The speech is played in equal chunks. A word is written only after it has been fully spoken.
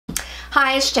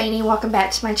Hi, it's Jannie. Welcome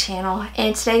back to my channel.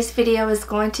 And today's video is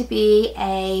going to be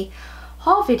a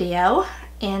haul video.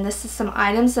 And this is some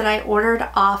items that I ordered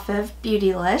off of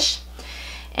Beautylish.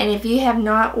 And if you have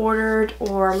not ordered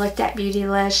or looked at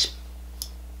Beautylish,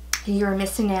 you're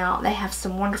missing out. They have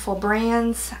some wonderful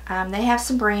brands. They have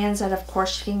some brands that of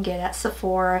course you can get at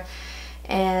Sephora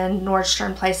and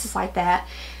Nordstrom, places like that.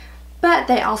 But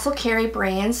they also carry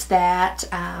brands that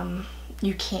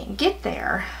you can't get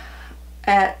there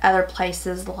at other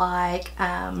places, like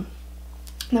the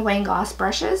Wayne Goss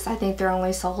brushes. I think they're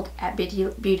only sold at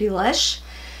Beautylish.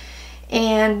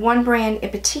 And one brand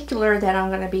in particular that I'm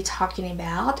going to be talking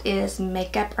about is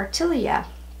Makeup Atelier.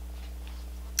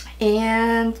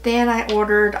 And then I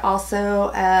ordered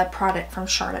also a product from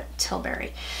Charlotte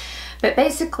Tilbury. But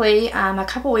basically, a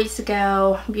couple weeks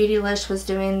ago, Beautylish was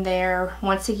doing their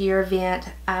once a year event.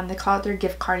 They call it their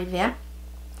gift card event.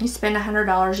 You spend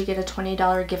 $100, you get a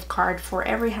 $20 gift card for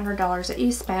every $100 that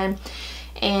you spend,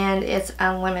 and it's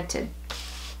unlimited.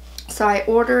 So I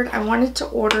wanted to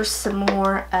order some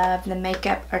more of the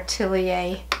Makeup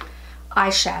Atelier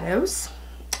eyeshadows,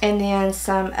 and then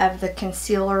some of the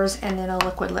concealers, and then a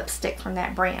liquid lipstick from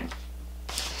that brand.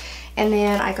 And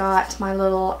then I got my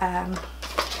little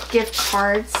gift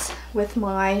cards with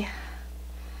my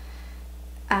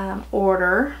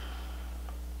order.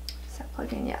 Is that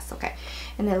plugged in? Yes, okay.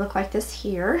 And they look like this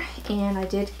here, and I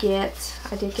did get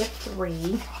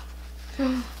 3.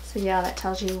 So yeah, that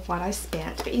tells you what I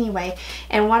spent. But anyway,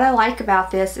 and what I like about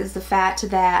this is the fact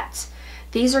that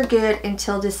these are good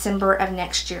until December of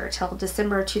next year, till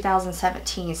December of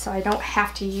 2017. So I don't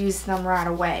have to use them right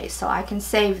away. So I can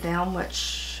save them,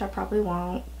 which I probably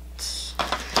won't,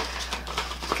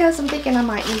 because I'm thinking I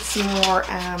might need some more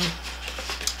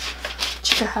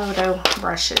Chikuhodo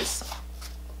brushes.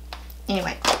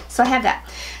 Anyway, so I have that.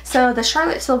 So the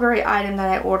Charlotte Tilbury item that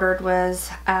I ordered was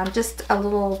just a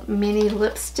little mini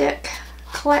lipstick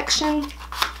collection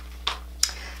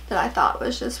that I thought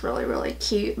was just really, really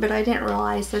cute. But I didn't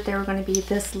realize that they were going to be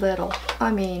this little.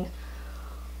 I mean,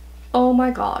 oh my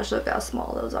gosh, look how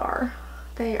small those are.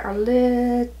 They are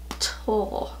little.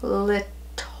 But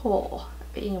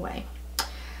anyway,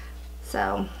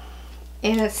 so,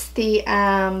 and it's the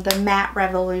Matte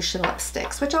Revolution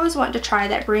lipsticks, which I always wanted to try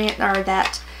that brand, or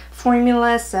that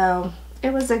formula, so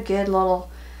it was a good little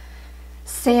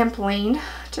sampling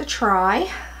to try.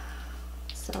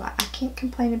 So I can't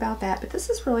complain about that, but this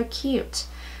is really cute.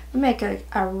 We make a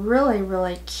really,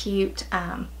 really cute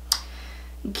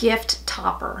gift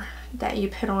topper that you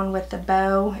put on with the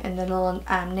bow and the little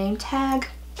name tag.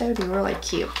 That would be really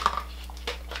cute.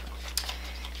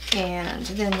 And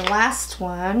then the last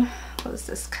one was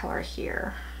this color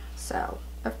here. So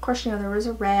of course, you know, there was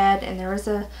a red, and there was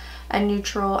a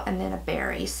neutral, and then a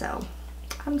berry. So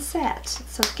I'm set.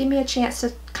 So give me a chance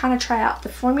to kind of try out the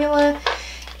formula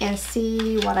and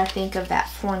see what I think of that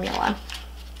formula.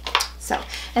 So,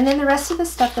 and then the rest of the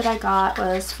stuff that I got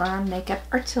was from Makeup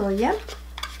Atelier.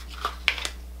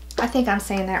 I think I'm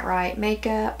saying that right.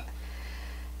 Makeup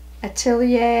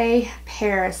Atelier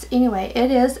Paris. Anyway,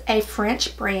 it is a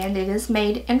French brand. It is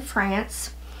made in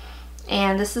France.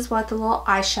 And this is what the little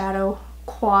eyeshadow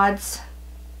quints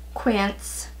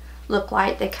look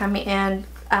like. They come in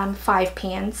 5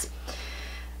 pans.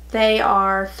 They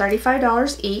are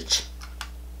 $35 each,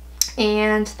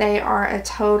 and they are a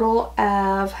total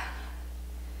of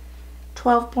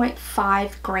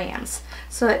 12.5 grams.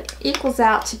 So it equals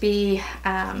out to be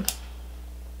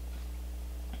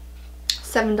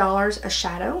 $7 a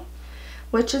shadow,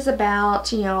 which is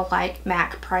about, you know, like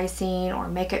MAC pricing or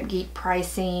Makeup Geek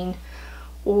pricing,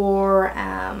 or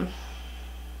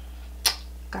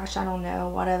gosh, I don't know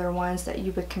what other ones that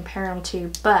you would compare them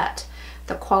to, but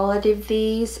the quality of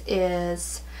these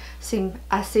is,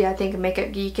 I think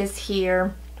Makeup Geek is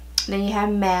here, then you have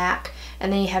MAC,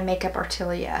 and then you have Makeup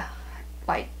Atelier,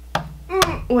 like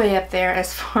way up there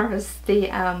as far as the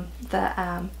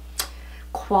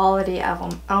quality of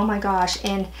them. Oh my gosh.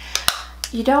 And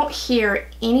you don't hear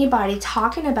anybody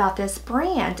talking about this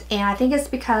brand, and I think it's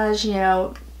because, you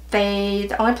know,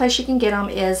 the only place you can get them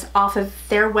is off of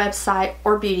their website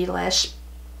or Beautylish.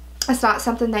 It's not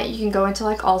something that you can go into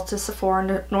like Ulta,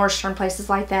 Sephora, Nordstrom, places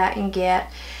like that and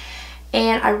get.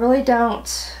 And I really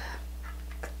don't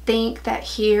think that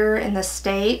here in the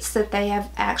States that they have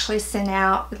actually sent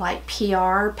out like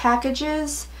PR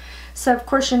packages. So of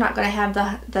course you're not going to have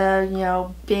the you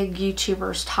know, big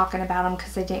YouTubers talking about them,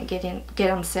 because they didn't get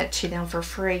them sent to them for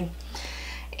free.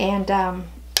 And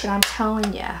but I'm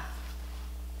telling you,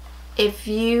 if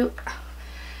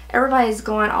everybody's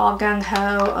going all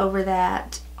gung-ho over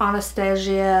that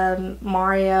Anastasia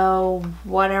Mario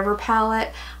whatever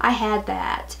palette, I had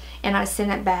that, and I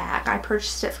sent it back. I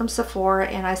purchased it from Sephora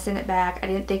and I sent it back. I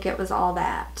didn't think it was all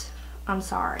that. I'm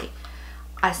sorry.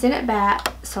 I sent it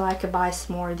back so I could buy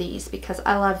some more of these because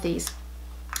I love these.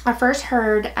 I first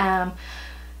heard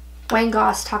Wayne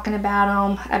Goss talking about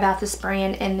them, about this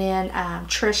brand, and then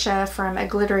Trisha from A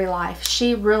Glittery Life.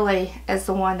 She really is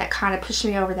the one that kind of pushed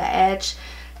me over the edge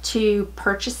to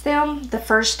purchase them the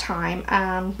first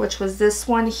time, which was this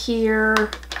one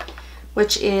here,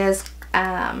 which is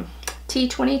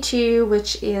T22,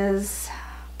 which is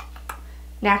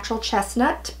natural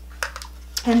chestnut.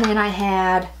 And then I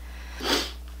had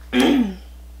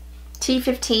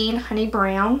T15 honey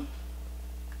brown.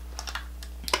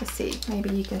 Let's see,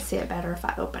 maybe you can see it better if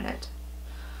I open it.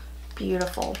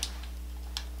 Beautiful.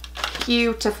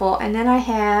 Beautiful. And then I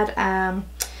had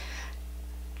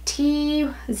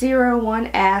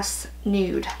T01S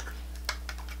nude.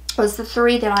 Was the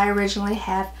three that I originally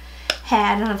had,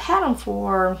 and I've had them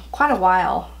for quite a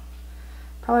while,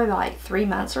 probably about like 3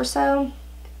 months or so.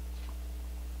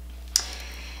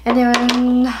 And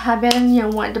then I've been, you know,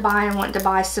 wanting to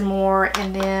buy some more,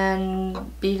 and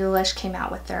then Beautylish came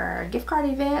out with their gift card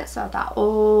event, so I thought,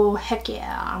 oh heck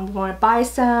yeah, I'm going to buy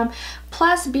some.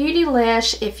 Plus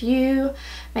Beautylish, if you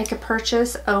make a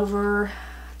purchase over,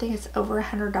 I think it's over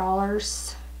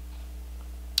 $100.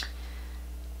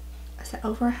 Is it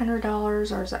over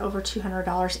 $100 or is it over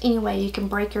 $200? Anyway, you can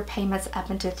break your payments up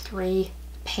into 3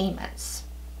 payments.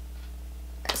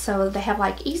 So they have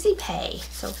like easy pay,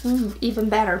 so even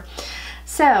better.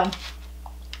 So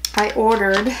I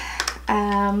ordered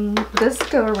this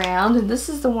go around, and this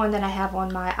is the one that I have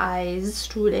on my eyes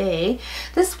today.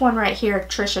 This one right here,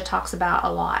 Trisha talks about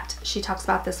a lot. She talks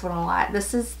about this one a lot.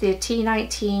 This is the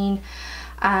T19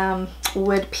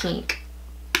 Wood Pink.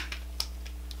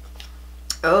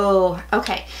 Oh,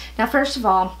 okay. Now, first of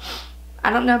all,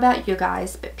 I don't know about you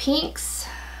guys, but pinks,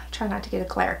 try not to get a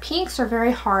glare. Pinks are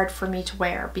very hard for me to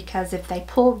wear because if they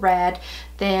pull red,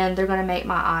 then they're going to make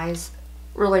my eyes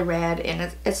really red,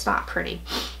 and it's not pretty.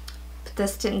 But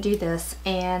this didn't do this,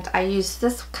 and I used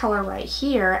this color right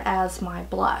here as my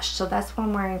blush, so that's what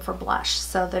I'm wearing for blush.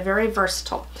 So they're very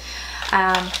versatile.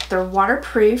 They're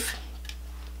waterproof,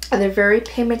 and they're very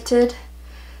pigmented,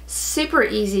 super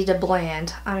easy to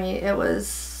blend. I mean, it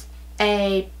was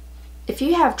if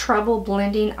you have trouble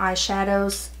blending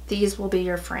eyeshadows, these will be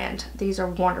your friend. These are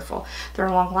wonderful. They're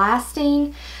long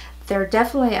lasting. They're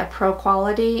definitely a pro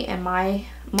quality in my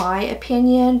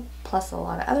opinion, plus a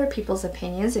lot of other people's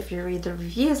opinions if you read the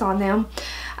reviews on them.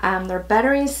 They're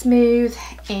buttery smooth,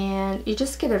 and you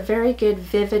just get a very good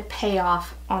vivid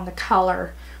payoff on the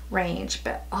color range.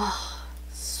 But oh,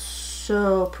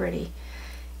 so pretty.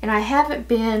 And I haven't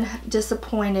been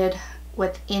disappointed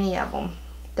with any of them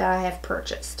that I have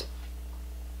purchased.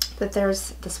 But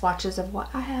there's the swatches of what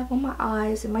I have on my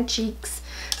eyes and my cheeks.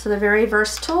 So they're very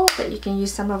versatile, that you can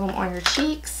use some of them on your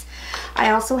cheeks.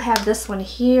 I also have this one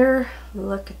here.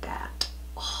 Look at that.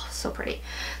 Oh, so pretty.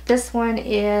 This one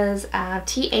is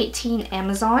T18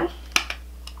 Amazon.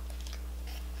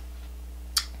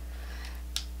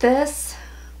 This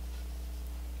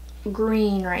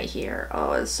green right here,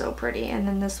 oh, it's so pretty. And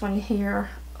then this one here,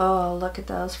 oh, look at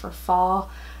those for fall.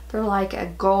 They're like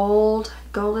a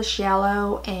goldish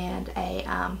yellow and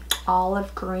a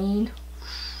olive green.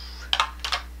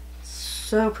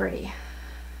 So pretty.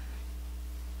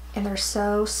 And they're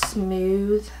so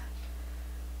smooth.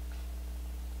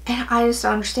 And I just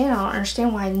don't understand. I don't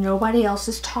understand why nobody else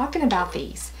is talking about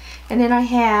these. And then I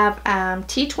have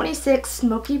T26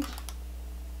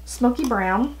 Smoky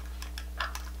Brown.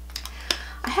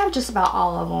 I have just about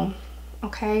all of them.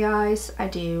 Okay, guys, I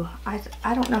do. I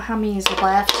don't know how many is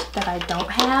left that I don't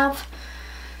have.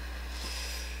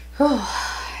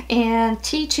 Oh, and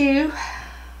T2,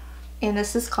 and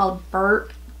this is called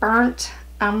Burnt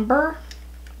Umber.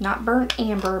 Not Burnt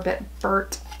Amber, but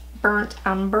Burnt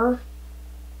Umber.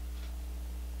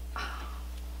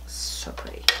 So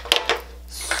pretty.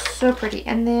 So pretty.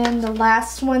 And then the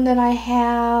last one that I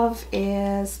have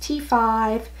is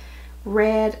T5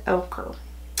 Red Ochre.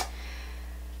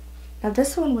 Now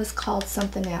this one was called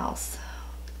something else.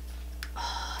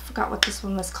 Oh, I forgot what this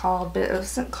one was called, but it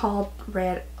wasn't called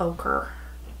Red Ochre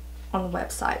on the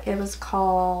website. It was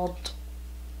called,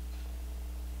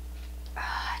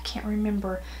 I can't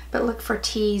remember, but look for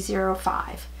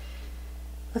T05.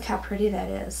 Look how pretty that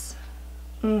is.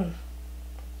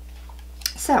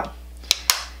 So,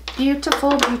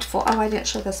 beautiful, beautiful. Oh, I didn't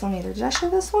show this one either. Did I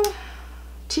show this one?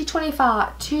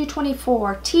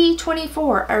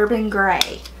 T24 Urban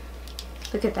Gray.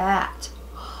 Look at that.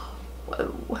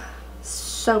 Whoa.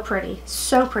 So pretty.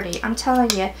 So pretty. I'm telling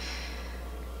you,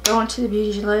 go onto the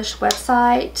Beautylish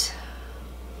website,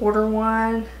 order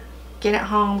one. get it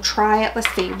home, try it. Let's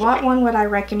see, what one would I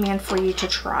recommend for you to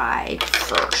try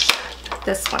first?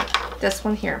 This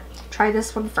one here. Try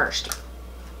this one first.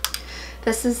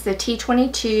 This is the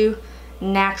T22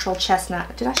 Natural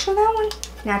Chestnut. Did I show that one?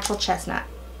 Natural Chestnut.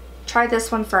 Try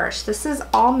this one first. This is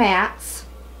all mattes.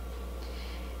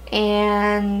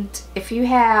 And if you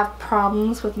have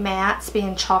problems with mattes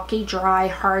being chalky, dry,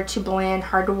 hard to blend,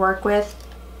 hard to work with,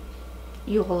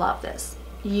 you will love this.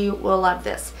 You will love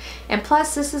this. And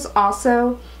plus, this is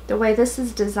also, the way this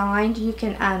is designed, you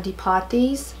can depot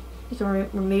these. You can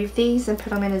remove these and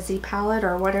put them in a Z palette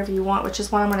or whatever you want, which is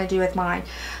what I'm going to do with mine.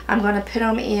 I'm going to put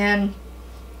them in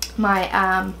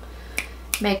my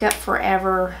Makeup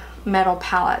Forever metal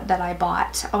palette that I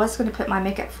bought. I was going to put my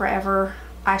Makeup Forever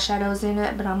eyeshadows in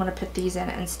it, but I'm going to put these in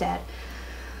it instead.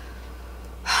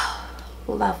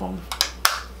 Love them.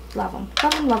 Love them.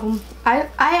 Love them, love them. I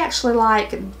actually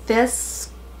like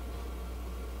this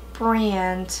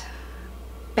brand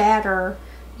better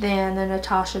than the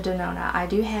Natasha Denona. I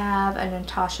do have a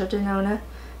Natasha Denona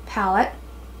palette.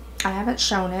 I haven't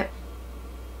shown it,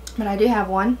 but I do have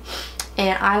one.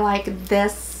 And I like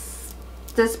this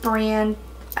brand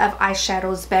of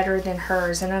eyeshadows better than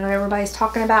hers. And I know everybody's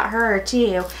talking about her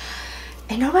too.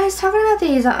 And nobody's talking about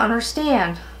these. I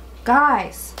understand.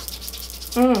 Guys.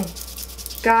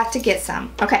 Got to get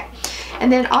some. Okay.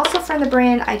 And then also from the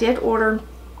brand, I did order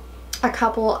a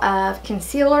couple of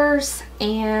concealers.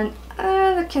 And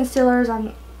the concealers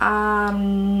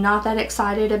I'm not that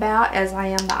excited about as I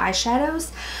am the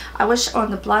eyeshadows. I wish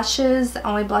on the blushes, the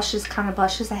only kind of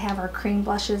blushes I have are cream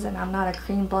blushes, and I'm not a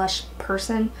cream blush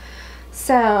person.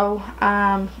 So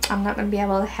I'm not going to be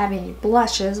able to have any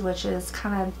blushes, which is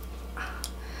kind of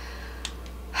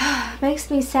makes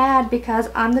me sad, because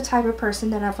I'm the type of person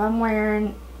that if I'm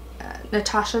wearing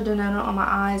Natasha Denona on my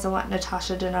eyes, I want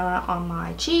Natasha Denona on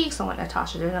my cheeks, I want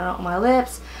Natasha Denona on my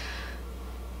lips.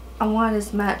 I want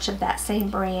as much of that same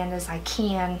brand as I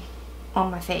can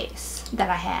on my face that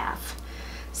I have.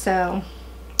 So,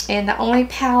 and the only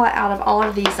palette out of all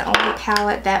of these, the only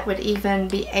palette that would even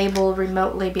be able,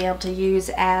 remotely be able to use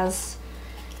as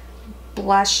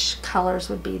blush colors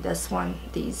would be this one,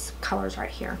 these colors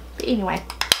right here. But anyway,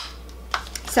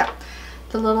 so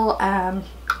the little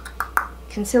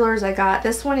concealers I got,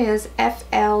 this one is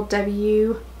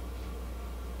FLWAO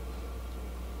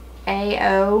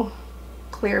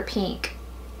Clear Pink.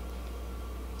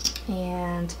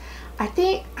 And I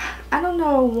don't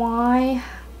know why,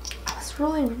 I was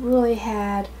really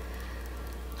had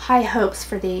high hopes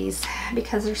for these,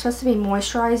 because they're supposed to be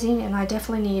moisturizing, and I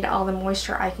definitely need all the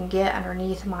moisture I can get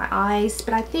underneath my eyes.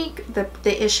 But I think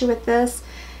the issue with this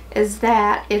is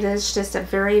that it is just a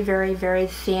very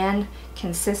thin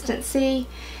consistency,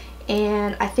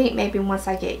 and I think maybe once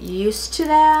I get used to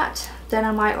that, then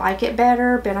I might like it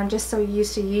better. But I'm just so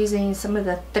used to using some of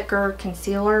the thicker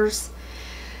concealers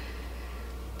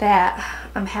that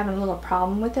I'm having a little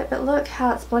problem with it. But look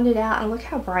how it's blended out, and look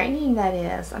how brightening that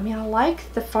is. I mean, I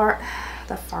like the fart.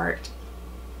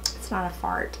 It's not a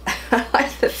fart. I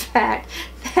like the fact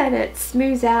that it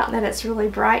smooths out and that it's really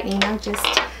brightening. I'm just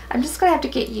gonna have to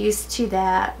get used to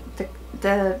that,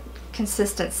 the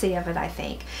consistency of it, I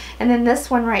think. And then this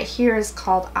one right here is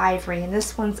called Ivory, and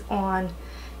this one's on,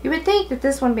 you would think that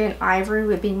this one being ivory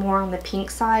would be more on the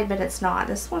pink side, but it's not.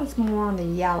 This one's more on the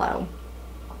yellow.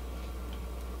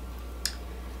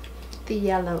 The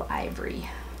yellow ivory.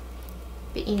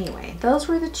 But anyway, those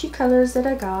were the two colors that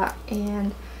I got,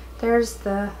 and there's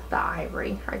the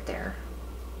ivory right there.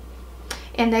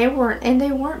 And they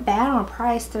weren't bad on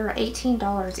price. They're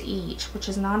 $18 each, which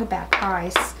is not a bad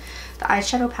price. The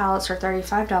eyeshadow palettes are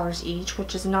 $35 each,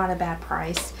 which is not a bad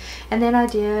price. And then I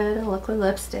did a liquid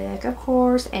lipstick, of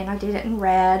course, and I did it in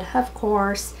red, of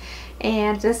course.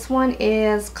 And this one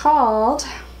is called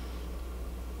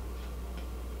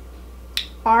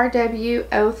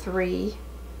RW03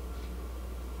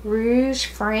 Rouge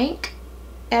Franc,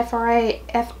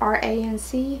 F-R-A-N-C.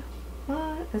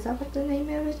 What? Is that what the name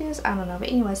of it is? I don't know, but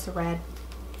anyway, it's the red.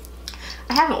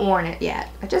 I haven't worn it yet.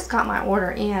 I just got my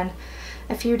order in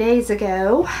a few days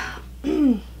ago.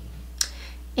 And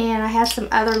I have some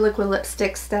other liquid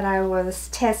lipsticks that I was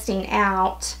testing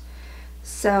out.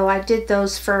 So I did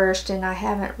those first, and I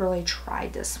haven't really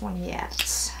tried this one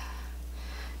yet.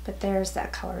 But there's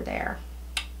that color there.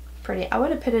 Pretty. I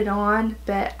would have put it on,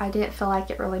 but I didn't feel like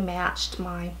it really matched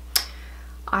my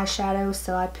eyeshadow,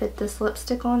 so I put this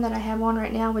lipstick on that I have on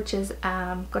right now, which is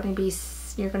going to be,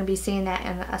 you're going to be seeing that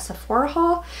in a Sephora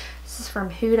haul. This is from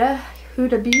Huda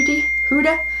Booty.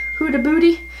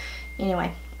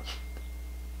 Anyway,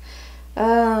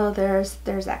 oh, there's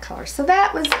that color. So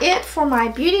that was it for my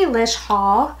Beautylish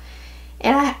haul,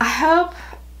 and I hope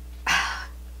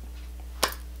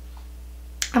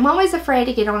I'm always afraid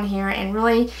to get on here and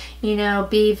really, you know,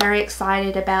 be very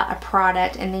excited about a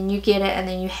product and then you get it and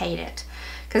then you hate it.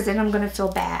 Because then I'm going to feel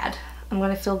bad. I'm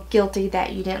going to feel guilty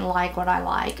that you didn't like what I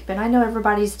like. But I know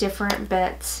everybody's different,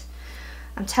 but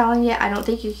I'm telling you, I don't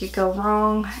think you could go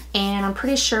wrong. And I'm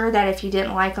pretty sure that if you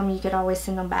didn't like them, you could always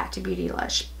send them back to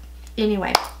Beautylish.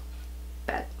 Anyway,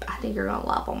 but I think you're going to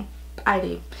love them. I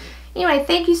do. Anyway,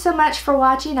 thank you so much for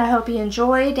watching. I hope you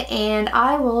enjoyed, and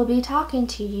I will be talking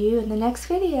to you in the next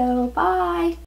video. Bye!